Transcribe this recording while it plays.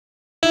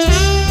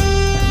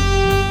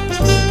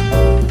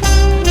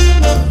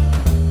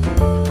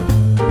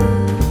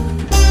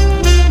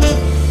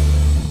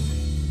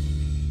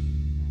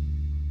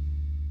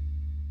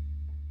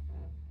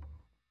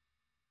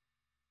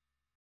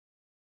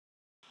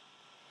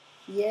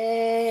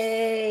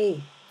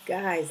Yay!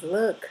 Guys,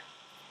 look,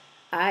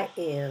 I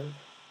am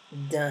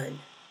done.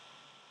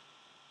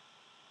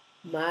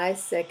 My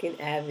Second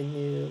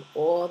Avenue,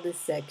 all the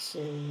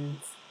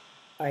sections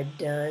are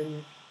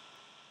done.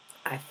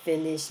 I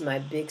finished my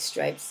big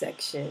stripe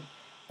section,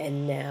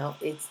 and now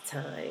it's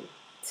time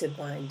to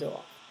bind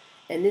off.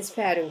 And this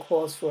pattern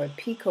calls for a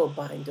Picot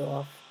bind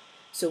off.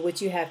 So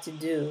what you have to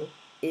do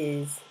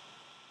is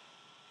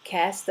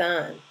cast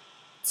on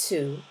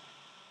 2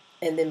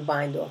 and then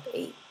bind off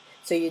 8.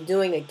 So you're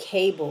doing a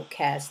cable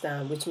cast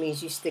on, which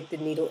means you stick the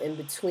needle in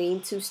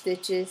between 2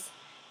 stitches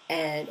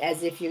and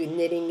as if you're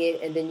knitting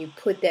it, and then you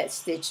put that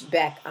stitch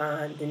back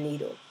on the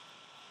needle.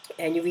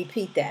 And you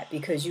repeat that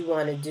because you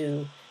want to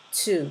do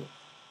 2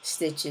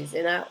 stitches.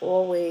 And I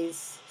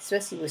always,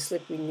 especially with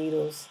slippery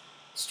needles,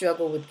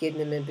 struggle with getting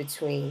them in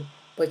between.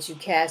 But you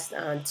cast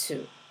on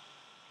 2,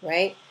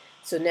 right?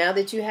 So now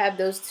that you have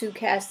those 2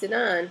 casted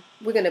on,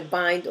 we're going to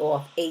bind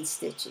off 8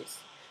 stitches.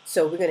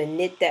 So we're going to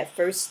knit that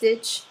first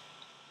stitch.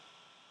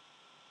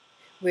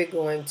 We're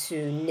going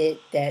to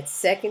knit that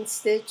second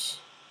stitch.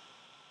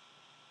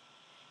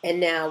 And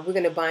now we're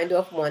going to bind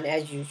off 1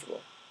 as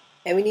usual.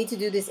 And we need to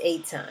do this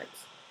 8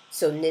 times.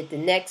 So knit the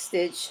next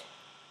stitch,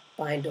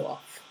 bind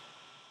off.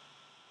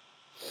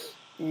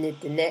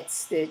 Knit the next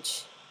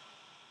stitch,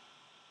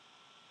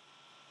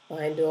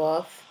 bind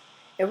off.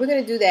 And we're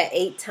going to do that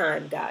 8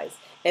 times, guys.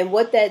 And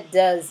what that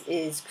does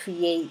is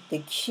create the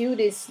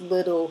cutest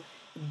little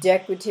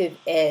decorative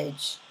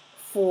edge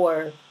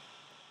for,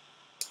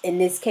 in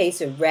this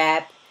case, a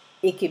wrap.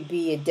 It could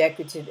be a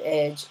decorative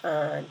edge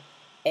on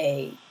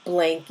a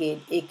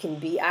blanket. It can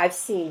be, I've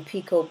seen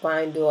Picot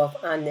bind off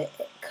on the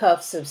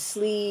cuffs of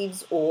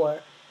sleeves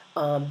or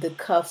the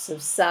cuffs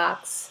of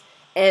socks.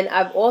 And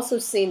I've also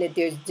seen that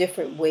there's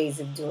different ways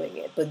of doing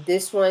it. But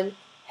this one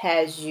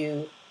has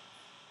you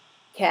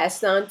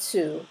cast on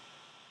 2.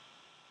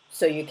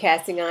 So you're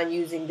casting on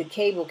using the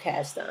cable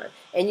cast on.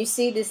 And you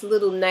see this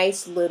little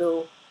nice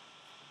little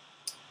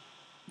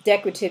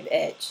decorative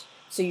edge.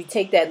 So you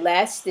take that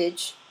last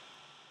stitch,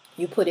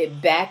 you put it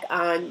back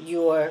on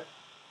your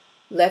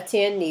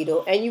left-hand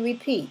needle, and you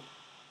repeat.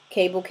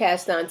 Cable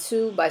cast on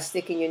 2 by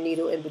sticking your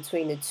needle in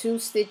between the 2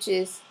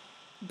 stitches.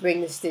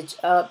 Bring the stitch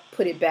up,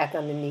 put it back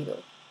on the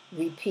needle.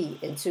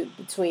 Repeat into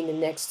between the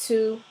next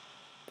 2.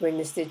 Bring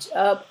the stitch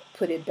up,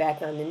 put it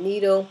back on the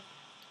needle.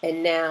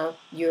 And now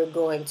you're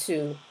going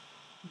to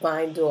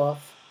bind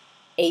off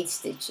 8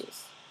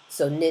 stitches.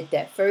 So knit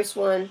that first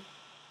one,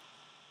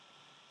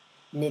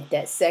 knit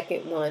that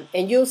second one,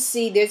 and you'll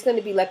see there's going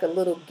to be like a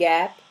little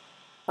gap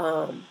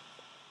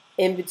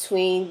in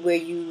between where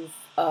you've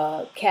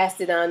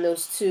casted on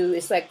those 2.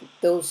 It's like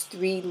those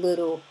 3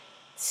 little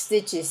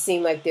stitches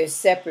seem like they're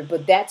separate,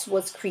 but that's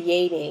what's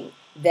creating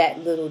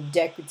that little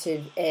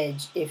decorative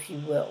edge, if you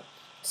will.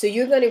 So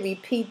you're going to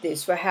repeat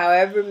this for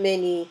however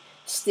many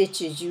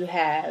stitches you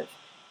have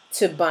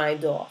to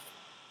bind off.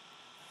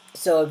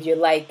 So if you're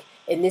like,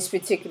 in this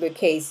particular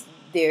case,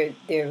 there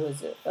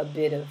was a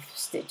bit of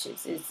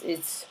stitches.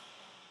 It's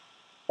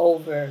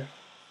over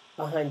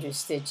 100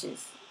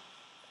 stitches.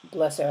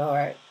 Bless her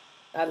heart.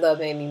 I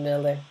love Amy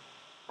Miller.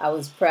 I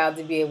was proud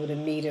to be able to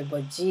meet her,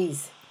 but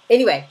geez.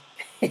 Anyway,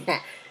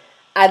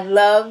 I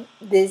love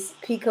this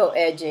Picot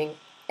edging.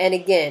 And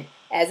again,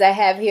 as I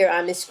have here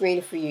on the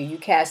screen for you, you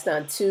cast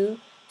on 2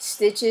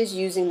 stitches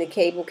using the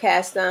cable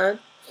cast on,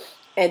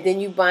 and then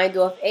you bind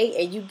off 8,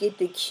 and you get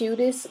the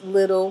cutest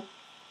little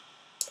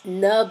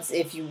nubs,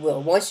 if you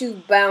will. Once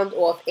you've bound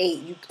off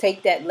 8, you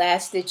take that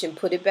last stitch and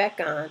put it back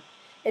on,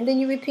 and then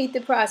you repeat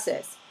the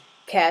process.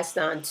 Cast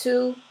on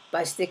 2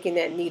 by sticking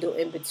that needle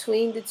in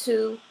between the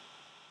 2,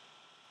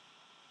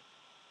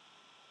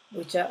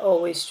 which I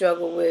always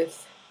struggle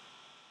with.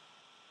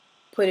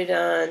 Put it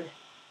on.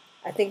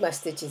 I think my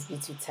stitches be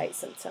too tight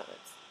sometimes.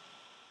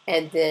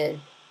 And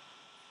then,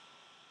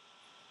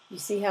 you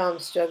see how I'm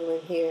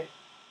struggling here?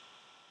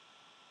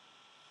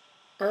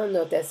 I don't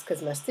know if that's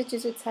because my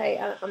stitches are tight.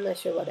 I'm not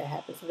sure why that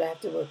happens, but I have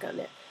to work on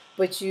that.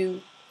 But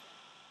you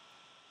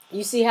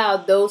see how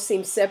those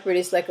seem separate?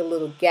 It's like a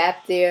little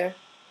gap there.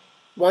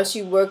 Once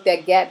you work,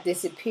 that gap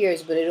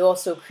disappears, but it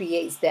also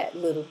creates that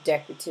little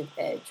decorative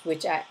edge,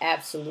 which I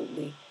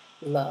absolutely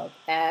love.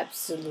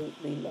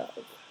 Absolutely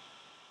love.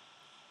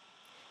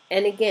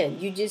 And again,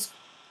 you just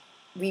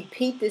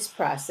repeat this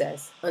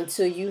process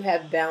until you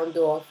have bound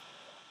off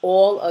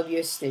all of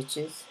your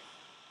stitches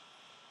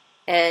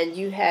and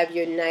you have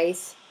your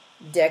nice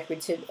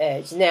decorative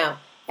edge. Now,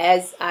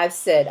 as I've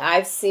said,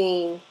 I've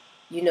seen,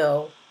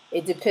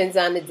 it depends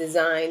on the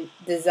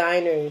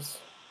designers,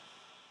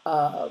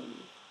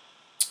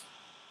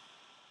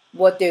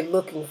 what they're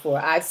looking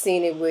for. I've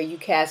seen it where you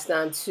cast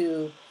on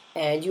 2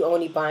 and you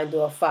only bind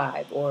off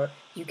 5, or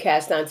you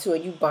cast on 2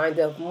 and you bind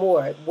off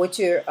more. What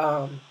you're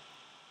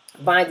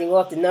binding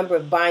off, the number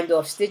of bind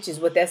off stitches,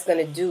 what that's going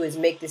to do is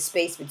make the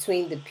space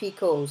between the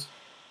picots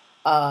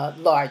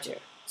larger.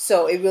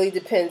 So it really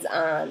depends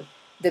on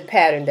the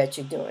pattern that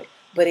you're doing.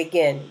 But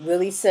again,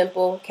 really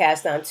simple.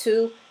 Cast on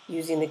 2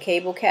 using the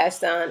cable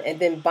cast on, and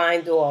then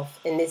bind off,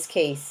 in this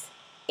case,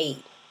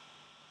 8.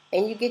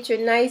 And you get your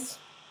nice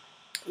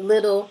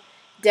little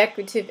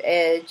decorative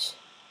edge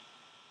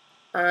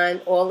on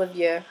all of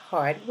your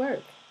hard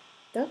work.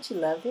 Don't you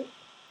love it?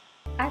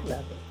 I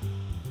love it.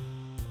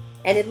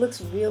 And it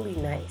looks really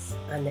nice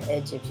on the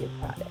edge of your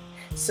product.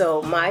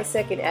 So my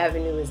second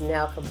avenue is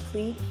now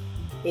complete.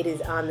 It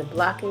is on the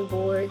blocking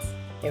boards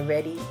and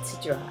ready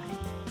to dry.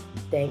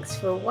 Thanks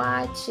for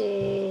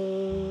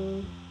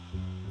watching.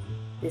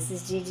 This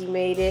is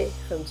GGmadeit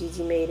from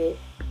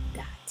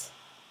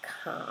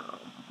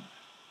GGmadeit.com.